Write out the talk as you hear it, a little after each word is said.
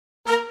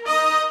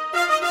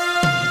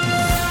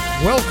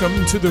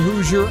Welcome to the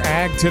Hoosier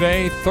Ag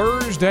Today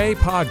Thursday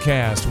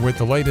podcast with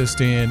the latest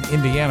in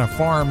Indiana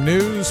farm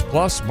news,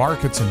 plus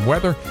markets and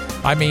weather.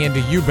 I'm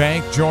Andy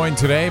Eubank, joined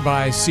today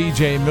by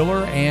CJ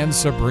Miller and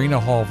Sabrina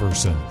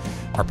Halvorson.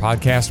 Our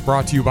podcast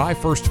brought to you by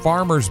First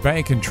Farmers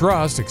Bank and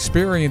Trust,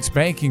 experience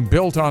banking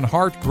built on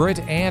heart, grit,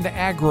 and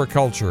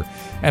agriculture.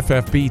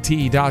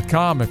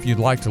 FFBT.com if you'd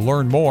like to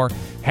learn more.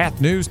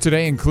 HAT News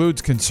today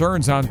includes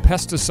concerns on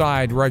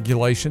pesticide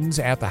regulations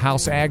at the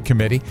House Ag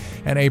Committee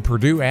and a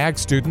Purdue Ag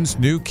student's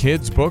new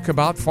kids book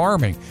about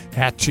farming.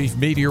 HAT Chief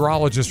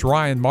Meteorologist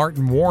Ryan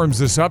Martin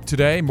warms us up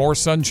today. More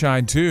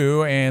sunshine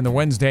too, and the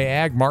Wednesday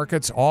ag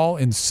markets all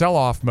in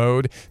sell-off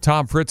mode.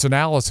 Tom Fritz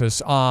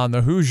analysis on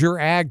the Hoosier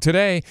Ag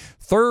Today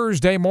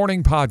Thursday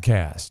morning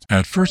podcast.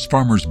 At First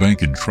Farmers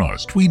Bank and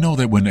Trust, we know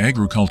that when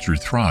agriculture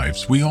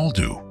thrives, we all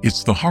do.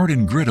 It's the heart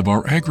and grit of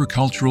our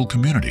agricultural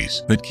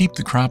communities that keep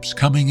the crops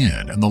coming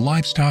in and the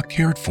livestock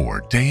cared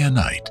for day and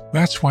night.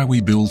 That's why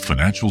we build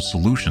financial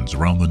solutions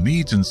around the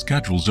needs and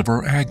schedules of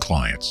our ag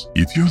clients.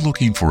 If you're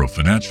looking for a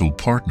financial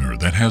partner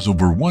that has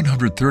over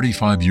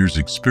 135 years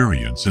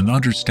experience in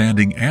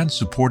understanding and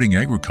supporting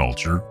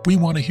agriculture, we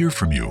want to hear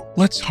from you.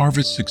 Let's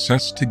harvest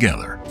success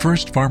together.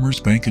 First Farmers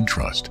Bank and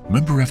Trust,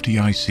 member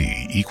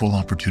FDIC, equal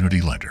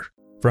opportunity lender.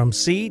 From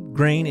seed,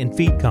 grain, and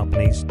feed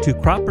companies to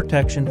crop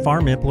protection,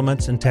 farm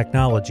implements, and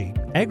technology,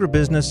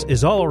 agribusiness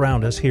is all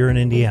around us here in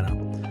Indiana.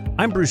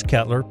 I'm Bruce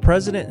Kettler,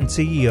 President and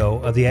CEO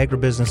of the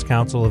Agribusiness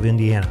Council of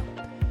Indiana.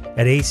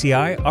 At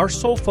ACI, our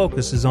sole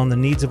focus is on the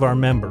needs of our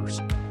members.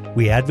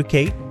 We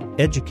advocate,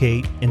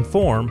 educate,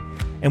 inform,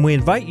 and we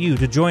invite you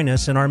to join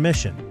us in our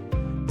mission.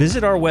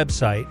 Visit our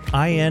website,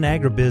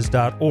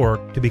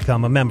 inagribiz.org, to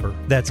become a member.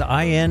 That's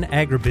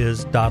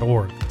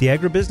inagribiz.org. The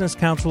Agribusiness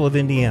Council of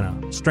Indiana,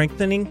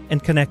 strengthening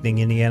and connecting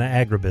Indiana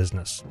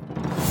agribusiness.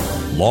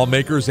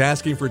 Lawmakers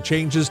asking for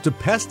changes to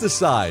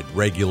pesticide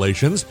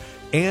regulations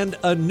and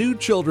a new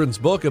children's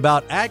book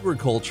about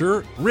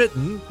agriculture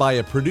written by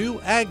a Purdue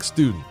Ag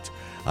student.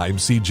 I'm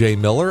CJ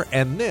Miller,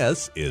 and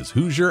this is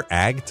Hoosier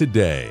Ag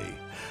Today.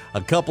 A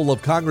couple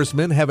of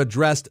congressmen have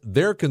addressed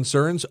their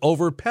concerns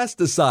over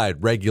pesticide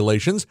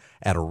regulations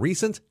at a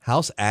recent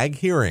House Ag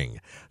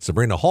hearing.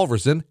 Sabrina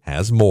Halvorson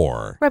has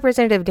more.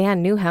 Representative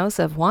Dan Newhouse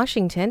of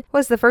Washington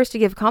was the first to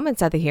give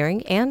comments at the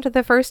hearing and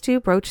the first to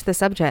broach the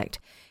subject.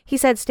 He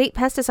said state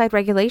pesticide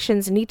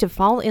regulations need to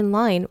fall in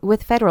line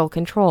with federal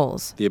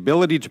controls. The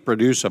ability to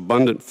produce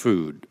abundant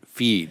food,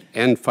 feed,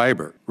 and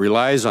fiber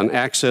relies on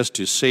access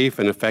to safe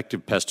and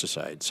effective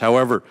pesticides.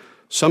 However,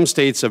 some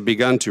states have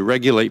begun to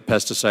regulate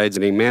pesticides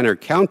in a manner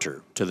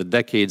counter to the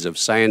decades of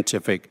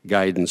scientific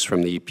guidance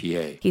from the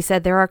EPA. He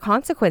said there are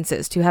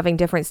consequences to having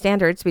different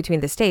standards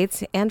between the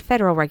states and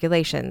federal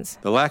regulations.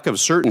 The lack of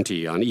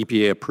certainty on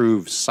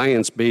EPA-approved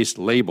science-based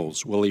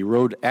labels will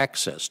erode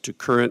access to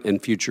current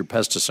and future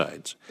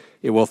pesticides.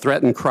 It will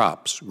threaten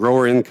crops,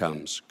 grower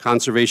incomes,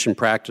 conservation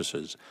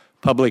practices,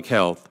 public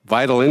health,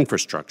 vital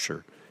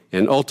infrastructure,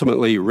 and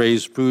ultimately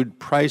raise food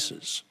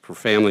prices for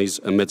families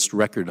amidst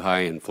record-high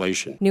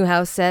inflation.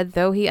 Newhouse said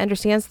though he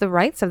understands the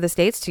rights of the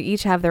states to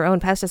each have their own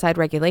pesticide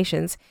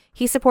regulations,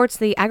 he supports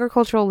the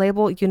Agricultural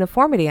Label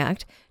Uniformity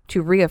Act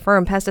to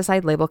reaffirm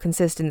pesticide label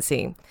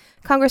consistency.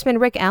 Congressman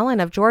Rick Allen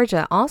of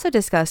Georgia also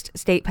discussed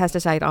state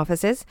pesticide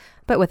offices,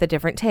 but with a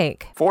different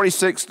take.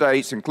 46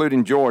 states,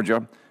 including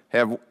Georgia,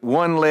 have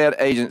one lead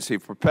agency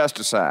for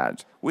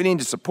pesticides. We need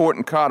to support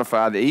and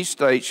codify that each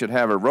state should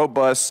have a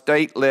robust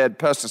state-led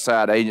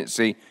pesticide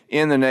agency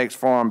in the next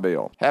farm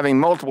bill. Having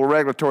multiple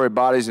regulatory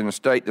bodies in a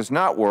state does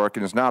not work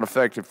and is not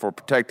effective for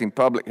protecting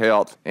public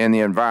health and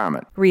the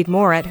environment. Read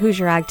more at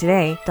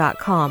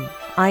HoosierAgToday.com.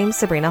 I'm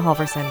Sabrina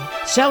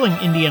Halvorson. Selling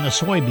Indiana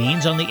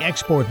soybeans on the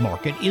export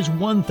market is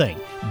one thing.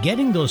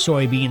 Getting those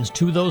soybeans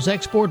to those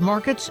export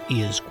markets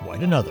is quite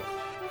another.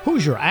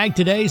 Hoosier Ag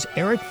Today's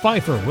Eric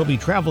Pfeiffer will be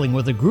traveling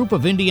with a group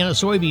of Indiana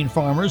soybean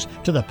farmers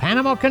to the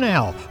Panama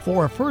Canal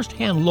for a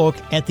first-hand look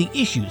at the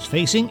issues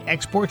facing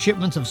export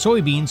shipments of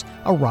soybeans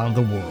around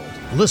the world.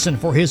 Listen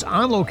for his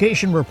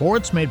on-location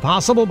reports made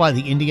possible by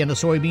the Indiana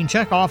Soybean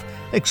Checkoff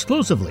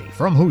exclusively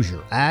from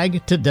Hoosier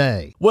Ag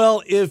Today.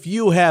 Well, if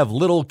you have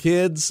little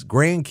kids,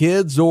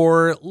 grandkids,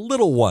 or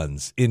little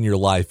ones in your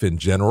life in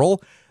general,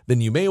 then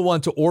you may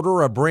want to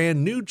order a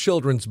brand new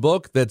children's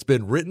book that's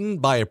been written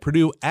by a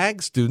Purdue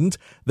Ag student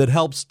that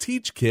helps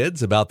teach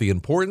kids about the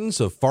importance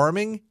of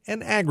farming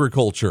and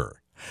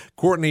agriculture.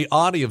 Courtney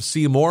Audie of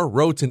Seymour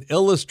wrote and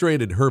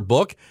illustrated her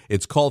book.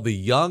 It's called The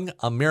Young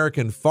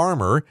American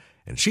Farmer,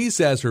 and she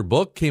says her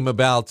book came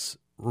about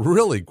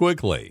really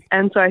quickly.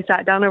 And so I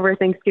sat down over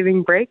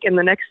Thanksgiving break, and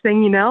the next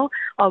thing you know,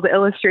 all the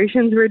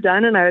illustrations were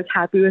done, and I was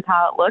happy with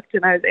how it looked,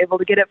 and I was able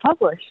to get it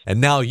published.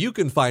 And now you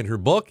can find her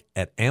book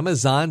at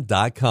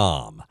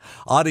Amazon.com.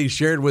 Audie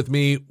shared with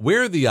me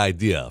where the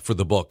idea for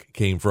the book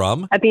came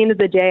from. At the end of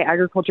the day,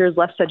 agriculture has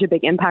left such a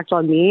big impact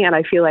on me, and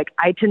I feel like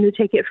I tend to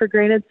take it for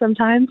granted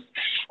sometimes.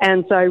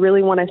 And so I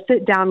really want to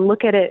sit down and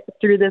look at it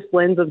through this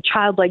lens of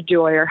childlike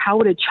joy, or how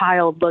would a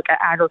child look at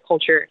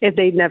agriculture if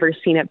they'd never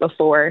seen it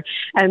before?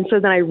 And so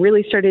then then I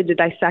really started to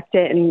dissect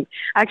it. And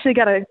I actually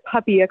got a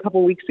puppy a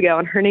couple weeks ago,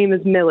 and her name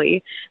is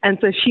Millie. And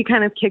so she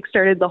kind of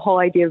kickstarted the whole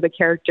idea of the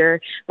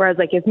character, where I was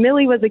like, if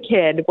Millie was a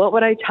kid, what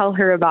would I tell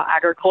her about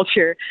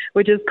agriculture?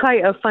 Which is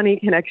quite a funny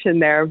connection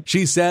there.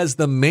 She says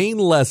the main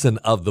lesson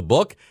of the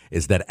book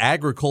is that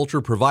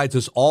agriculture provides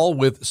us all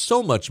with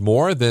so much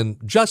more than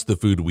just the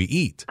food we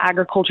eat.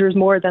 Agriculture is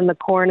more than the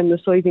corn and the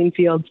soybean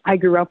fields I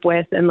grew up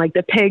with, and like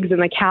the pigs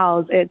and the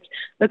cows. It's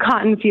the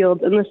cotton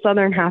fields in the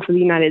southern half of the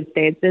United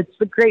States. It's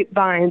the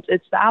grapevines.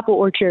 It's the apple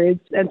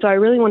orchards. And so I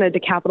really wanted to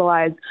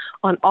capitalize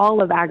on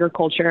all of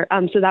agriculture,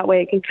 so that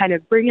way it can kind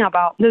of bring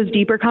about those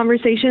deeper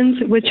conversations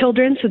with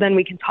children, so then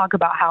we can talk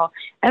about how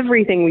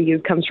everything we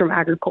use comes from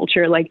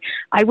agriculture. Like,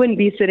 I wouldn't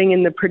be sitting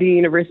in the Purdue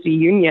University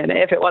Union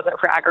if it wasn't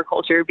for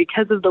agriculture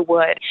because of the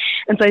wood.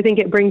 And so I think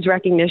it brings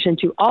recognition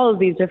to all of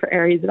these different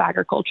areas of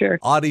agriculture.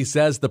 Audie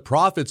says the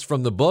profits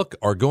from the book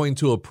are going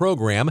to a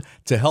program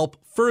to help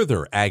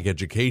further ag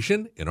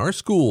education in our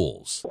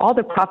schools. All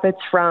the profits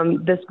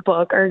from this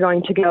book are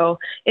going to go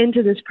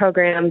into this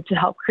program to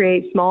help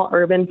create small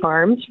urban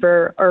farms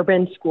for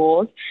urban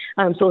schools.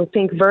 So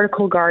think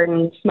vertical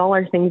gardens,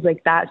 smaller things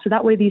like that. So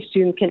that way these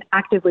students can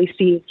actively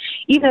see,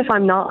 even if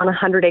I'm not on a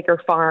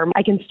 100-acre farm,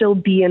 I can still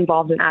be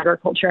involved in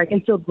agriculture. I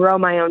can still grow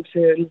my own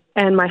food.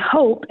 And my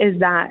hope is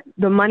that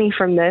the money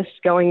from this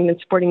going and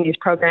supporting these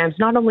programs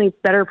not only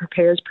better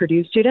prepares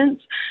Purdue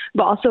students,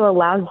 but also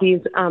allows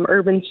these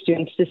urban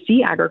students to see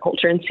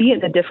agriculture and see it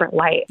in a different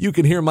light. You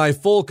can hear my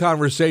full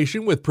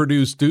conversation with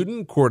Purdue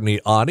student Courtney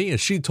Audie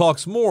as she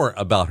talks more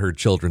about her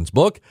children's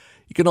book.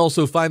 You can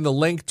also find the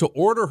link to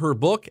order her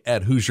book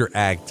at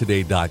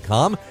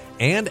HoosierAgToday.com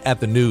and at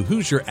the new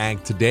Hoosier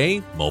Ag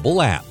Today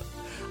mobile app.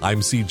 I'm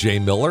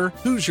CJ Miller,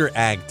 Hoosier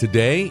Ag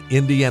Today,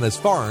 Indiana's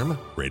Farm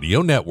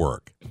Radio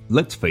Network.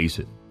 Let's face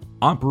it,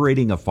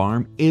 operating a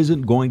farm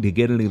isn't going to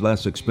get any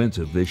less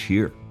expensive this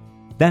year.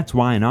 That's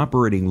why an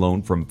operating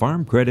loan from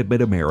Farm Credit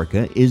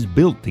Mid-America is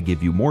built to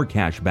give you more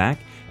cash back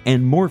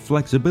and more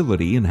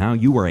flexibility in how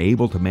you are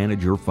able to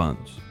manage your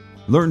funds.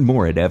 Learn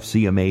more at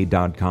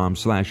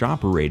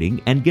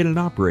fcma.com/operating and get an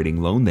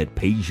operating loan that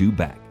pays you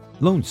back.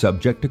 Loan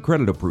subject to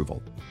credit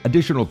approval.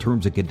 Additional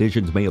terms and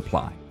conditions may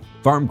apply.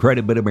 Farm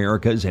Credit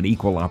Mid-America is an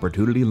equal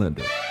opportunity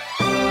lender.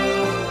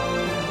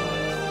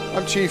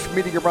 I'm Chief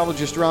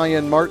Meteorologist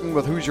Ryan Martin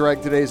with Hoosier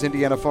Ag Today's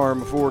Indiana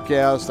Farm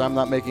Forecast. I'm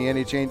not making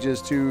any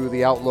changes to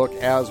the outlook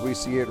as we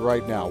see it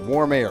right now.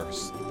 Warm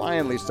airs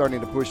finally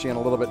starting to push in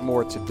a little bit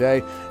more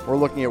today. We're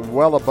looking at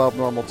well above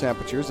normal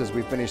temperatures as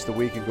we finish the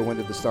week and go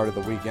into the start of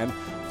the weekend.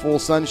 Full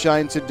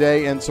sunshine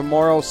today and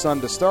tomorrow, sun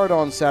to start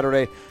on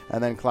Saturday,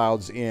 and then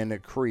clouds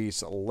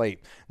increase late.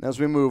 And as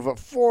we move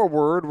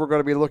forward, we're going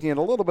to be looking at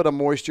a little bit of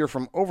moisture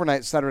from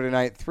overnight Saturday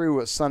night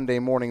through Sunday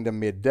morning to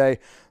midday.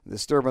 The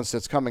disturbance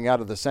that's coming out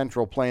of the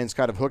central plains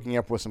kind of hooking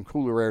up with some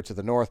cooler air to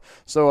the north.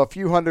 So a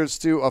few hundreds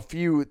to a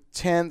few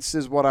tenths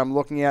is what I'm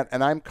looking at,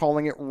 and I'm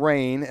calling it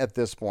rain at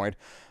this point.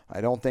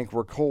 I don't think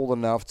we're cold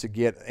enough to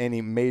get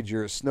any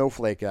major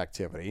snowflake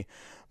activity.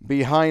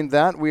 Behind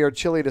that, we are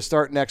chilly to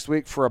start next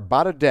week for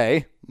about a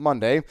day,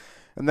 Monday,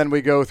 and then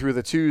we go through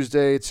the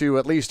Tuesday to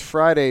at least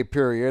Friday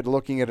period,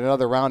 looking at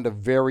another round of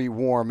very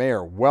warm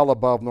air, well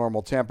above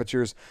normal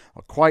temperatures,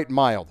 quite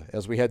mild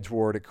as we head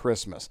toward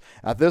Christmas.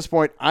 At this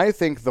point, I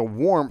think the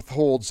warmth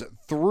holds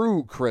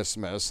through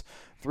Christmas.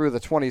 Through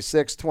the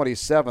 26th,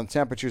 27th,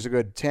 temperatures a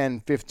good 10,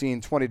 15,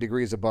 20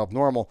 degrees above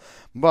normal.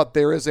 But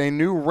there is a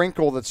new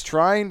wrinkle that's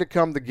trying to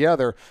come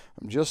together.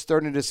 I'm just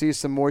starting to see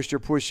some moisture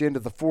push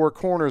into the Four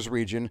Corners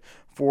region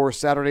for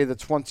Saturday the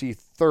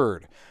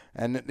 23rd.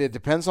 And it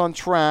depends on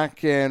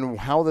track and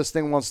how this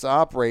thing wants to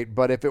operate.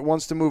 But if it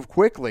wants to move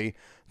quickly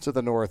to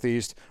the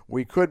northeast,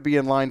 we could be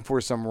in line for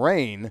some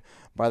rain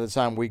by the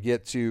time we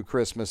get to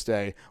Christmas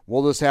Day.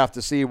 We'll just have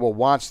to see. We'll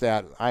watch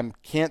that. I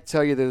can't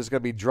tell you that it's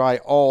going to be dry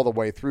all the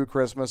way through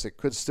Christmas. It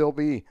could still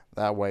be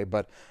that way,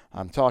 but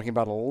I'm talking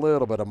about a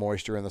little bit of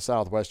moisture in the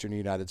southwestern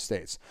United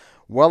States.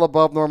 Well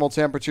above normal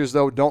temperatures,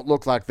 though, don't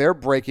look like they're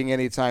breaking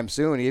anytime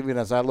soon. Even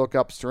as I look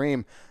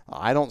upstream,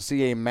 I don't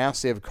see a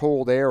massive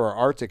cold air or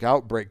Arctic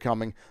outbreak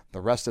coming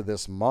the rest of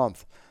this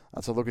month.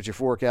 That's a look at your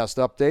forecast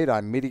update.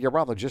 I'm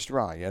meteorologist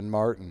Ryan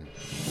Martin.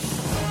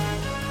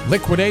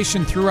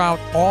 Liquidation throughout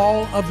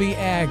all of the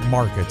ag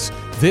markets.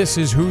 This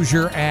is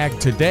Hoosier Ag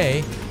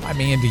Today. I'm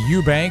Andy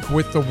Eubank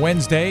with the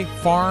Wednesday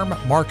Farm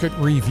Market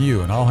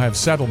Review, and I'll have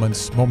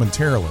settlements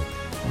momentarily.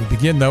 We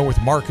begin, though, with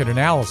market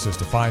analysis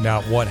to find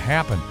out what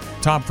happened.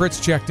 Tom Fritz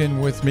checked in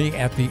with me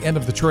at the end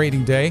of the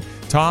trading day.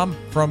 Tom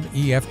from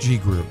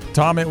EFG Group.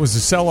 Tom, it was a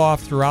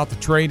sell-off throughout the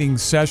trading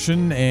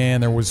session,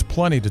 and there was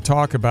plenty to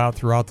talk about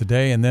throughout the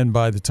day. And then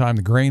by the time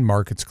the grain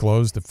markets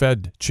closed, the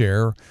Fed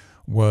chair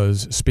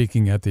was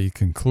speaking at the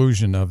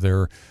conclusion of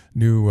their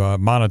new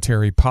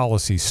monetary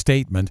policy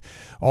statement.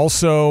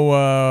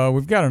 Also,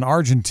 we've got an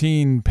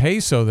Argentine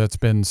peso that's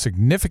been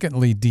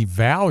significantly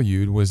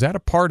devalued. Was that a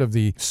part of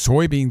the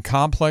soybean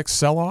complex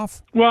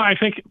sell-off? Well, I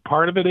think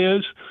part of it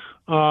is.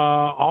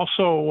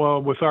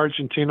 Also, with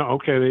Argentina,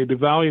 okay, they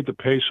devalued the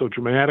peso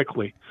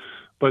dramatically,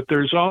 But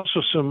there's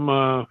also some,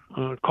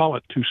 call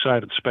it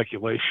two-sided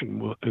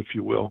speculation, if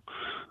you will.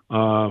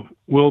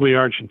 Will the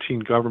Argentine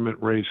government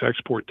raise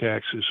export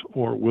taxes,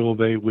 or will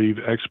they leave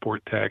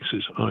export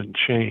taxes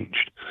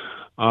unchanged?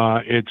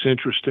 It's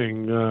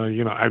interesting.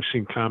 I've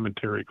seen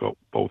commentary go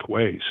both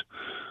ways.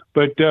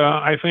 But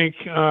I think,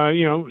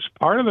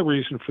 part of the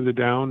reason for the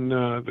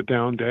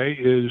down day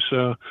is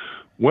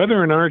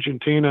weather in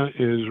Argentina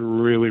is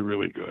really,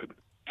 really good.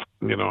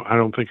 I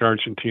don't think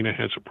Argentina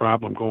has a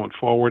problem going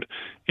forward.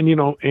 And,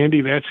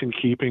 Andy, that's in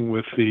keeping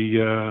with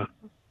the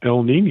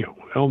El Nino.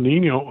 El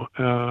Nino,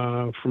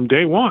 from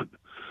day one,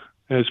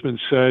 has been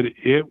said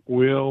it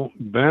will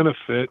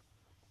benefit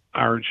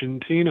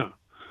Argentina.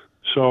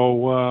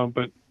 So,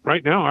 but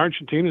right now,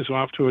 Argentina is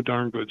off to a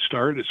darn good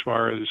start as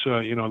far as,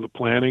 the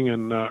planning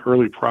and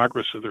early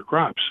progress of their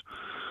crops.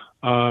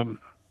 So,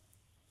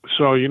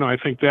 I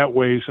think that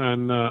weighs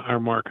on our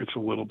markets a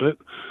little bit.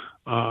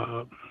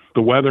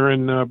 The weather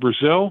in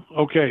Brazil,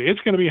 okay, it's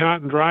going to be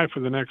hot and dry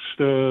for the next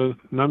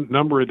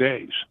number of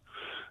days.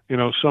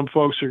 Some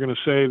folks are going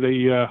to say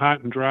the hot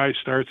and dry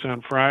starts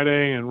on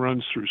Friday and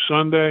runs through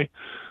Sunday.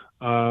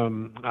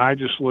 I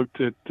just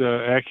looked at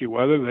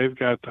AccuWeather. They've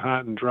got the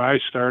hot and dry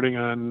starting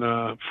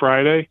on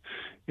Friday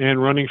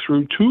and running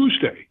through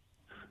Tuesday.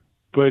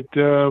 But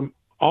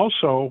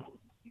also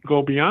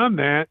go beyond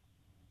that,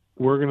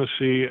 we're going to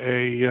see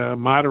a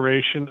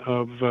moderation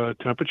of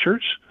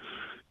temperatures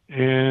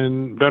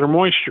and better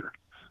moisture.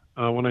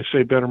 When I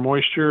say better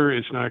moisture,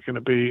 it's not going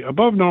to be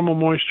above normal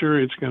moisture.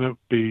 It's going to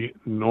be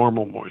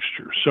normal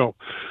moisture. So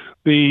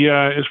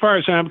as far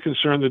as I'm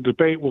concerned, the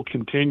debate will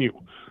continue.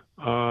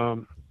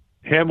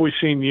 Have we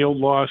seen yield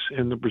loss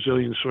in the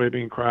Brazilian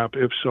soybean crop?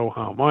 If so,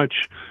 how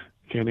much?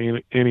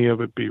 Can any of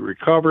it be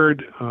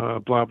recovered?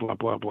 Blah, blah,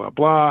 blah, blah,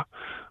 blah.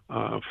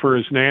 For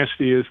as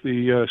nasty as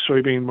the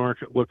soybean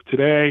market looked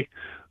today,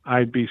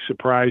 I'd be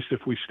surprised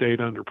if we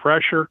stayed under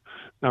pressure.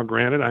 Now,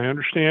 granted, I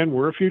understand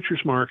we're a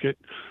futures market.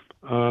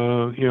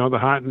 The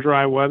hot and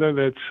dry weather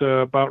that's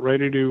about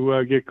ready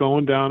to get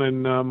going down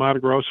in Mato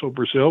Grosso,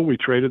 Brazil, we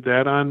traded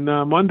that on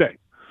Monday.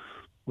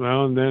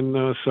 Well, and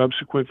then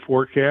subsequent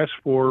forecasts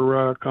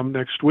for come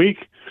next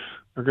week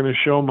are going to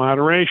show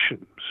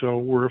moderation. So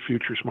we're a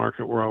futures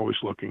market. We're always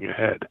looking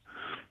ahead.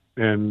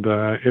 And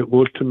it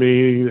looked to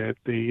me at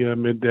the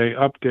midday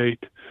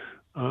update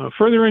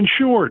further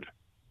ensured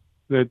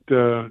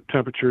that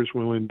temperatures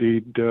will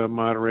indeed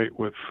moderate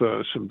with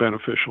some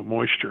beneficial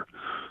moisture.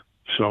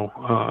 So,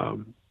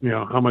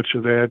 how much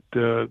of that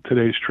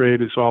today's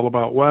trade is all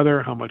about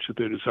weather? How much of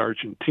it is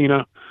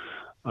Argentina?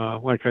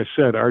 Like I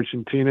said,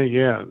 Argentina,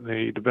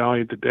 they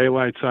devalued the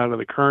daylights out of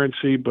the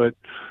currency, but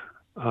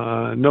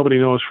nobody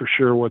knows for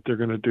sure what they're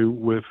going to do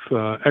with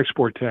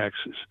export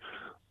taxes.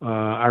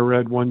 I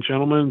read one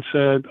gentleman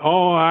said,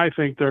 I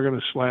think they're going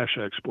to slash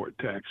export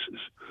taxes.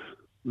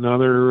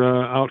 Another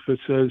outfit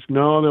says,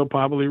 no, they'll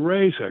probably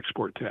raise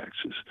export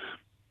taxes.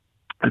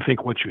 I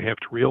think what you have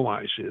to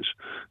realize is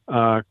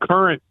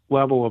current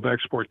level of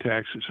export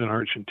taxes in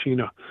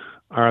Argentina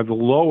are the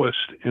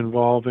lowest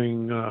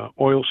involving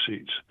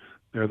oilseeds.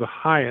 They're the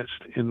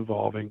highest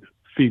involving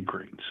feed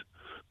grains.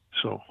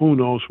 So who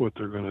knows what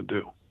they're going to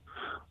do.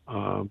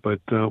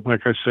 But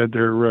like I said,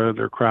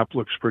 their crop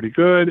looks pretty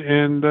good.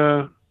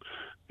 And,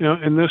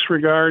 in this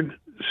regard,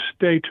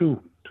 stay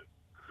tuned.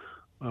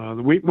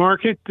 The wheat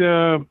market,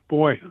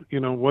 what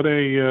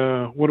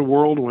a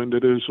whirlwind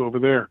it is over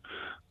there.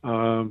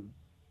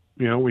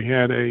 We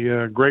had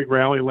a great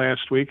rally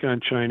last week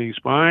on Chinese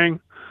buying.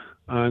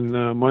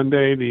 On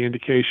Monday, the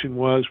indication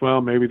was,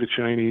 maybe the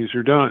Chinese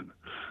are done.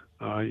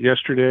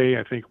 Yesterday,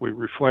 I think we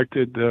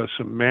reflected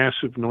some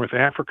massive North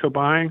Africa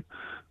buying.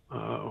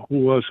 Who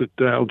was it?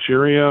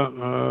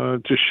 Algeria,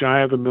 just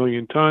shy of 1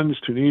 million tons.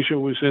 Tunisia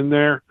was in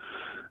there.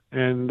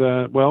 And,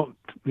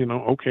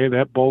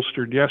 that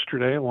bolstered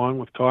yesterday, along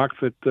with talk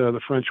that the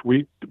French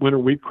winter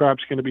wheat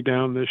crop's going to be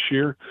down this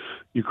year.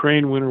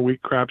 Ukraine winter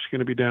wheat crop's going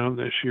to be down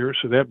this year.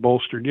 So that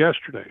bolstered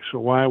yesterday. So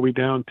why are we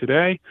down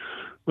today?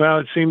 Well,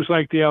 it seems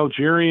like the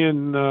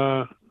Algerian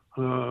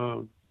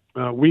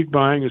wheat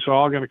buying is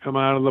all going to come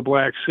out of the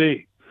Black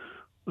Sea.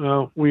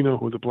 Well, we know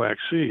who the Black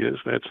Sea is.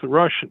 That's the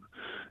Russian.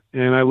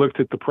 And I looked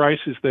at the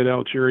prices that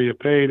Algeria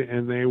paid,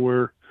 and they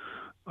were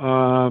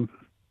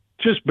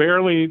just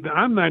barely,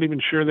 I'm not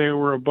even sure they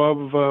were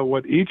above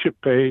what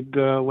Egypt paid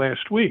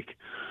last week.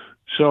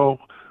 So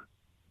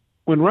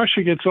when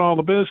Russia gets all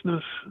the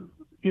business,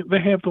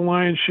 they have the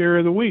lion's share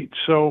of the wheat.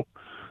 So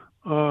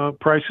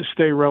prices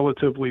stay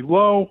relatively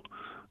low.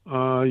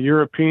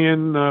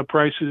 European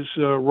prices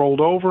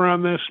rolled over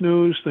on this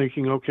news,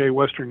 thinking, okay,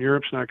 Western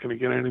Europe's not going to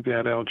get any of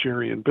that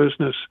Algerian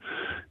business.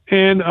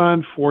 And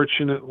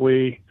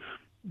unfortunately,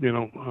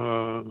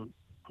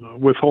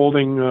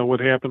 withholding what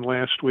happened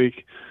last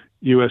week,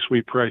 U.S.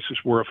 wheat prices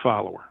were a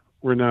follower.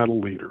 We're not a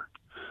leader.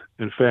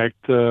 In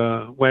fact,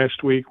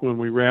 last week when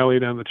we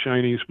rallied on the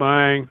Chinese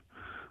buying,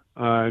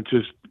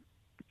 just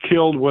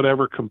killed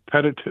whatever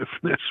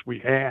competitiveness we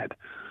had.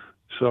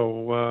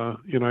 So,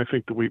 I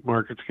think the wheat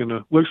market's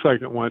looks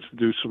like it wants to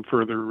do some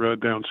further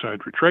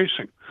downside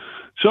retracing.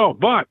 So,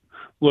 but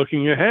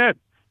looking ahead,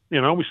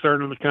 we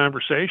started the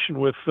conversation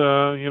with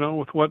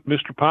what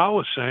Mr.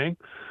 Powell is saying.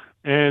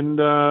 And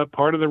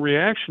part of the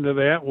reaction to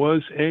that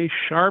was a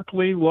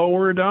sharply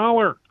lower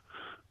dollar.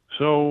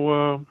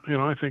 So,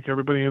 I think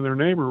everybody and their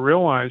neighbor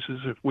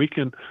realizes if we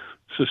can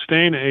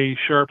sustain a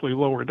sharply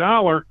lower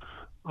dollar,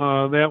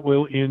 that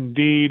will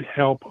indeed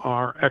help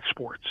our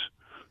exports.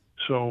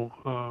 So,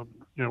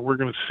 we're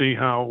going to see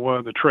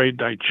how the trade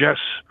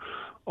digests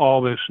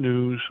all this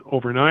news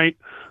overnight.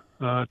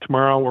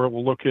 Tomorrow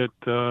we'll look at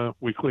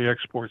weekly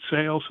export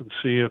sales and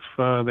see if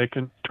they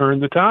can turn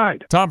the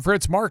tide. Tom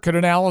Fritz, market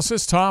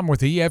analysis. Tom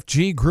with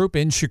EFG Group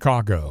in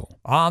Chicago.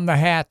 On the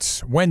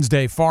hat,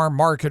 Wednesday farm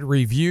market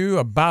review,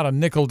 about a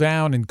nickel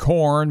down in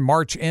corn.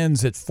 March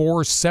ends at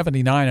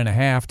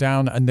 $4.79.5,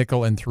 down a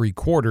nickel and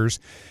 3/4.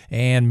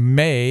 And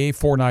May,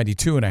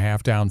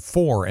 $4.92.5, down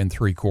 4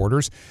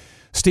 3/4.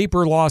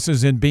 Steeper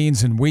losses in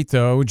beans and wheat,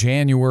 though.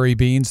 January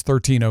beans,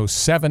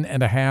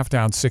 $13.07.5,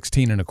 down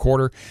 16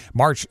 1/4.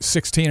 March,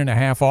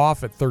 16.5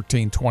 off at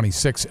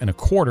 $13.26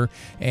 1/4.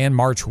 And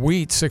March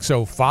wheat,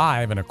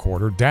 $6.05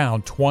 1/4,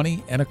 down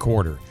 20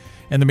 1/4.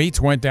 And the meats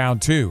went down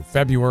too.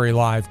 February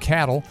live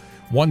cattle,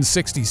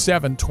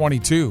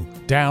 $167.22,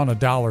 down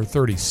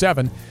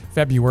 $1.37.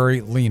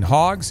 February lean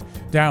hogs,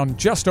 down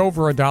just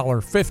over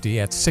 $1.50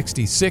 at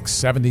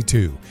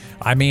 $66.72.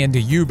 I'm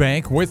Andy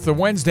Eubank with the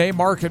Wednesday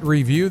Market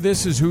Review.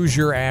 This is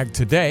Hoosier Ag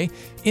Today,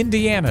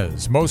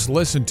 Indiana's most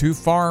listened to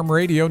farm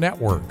radio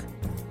network.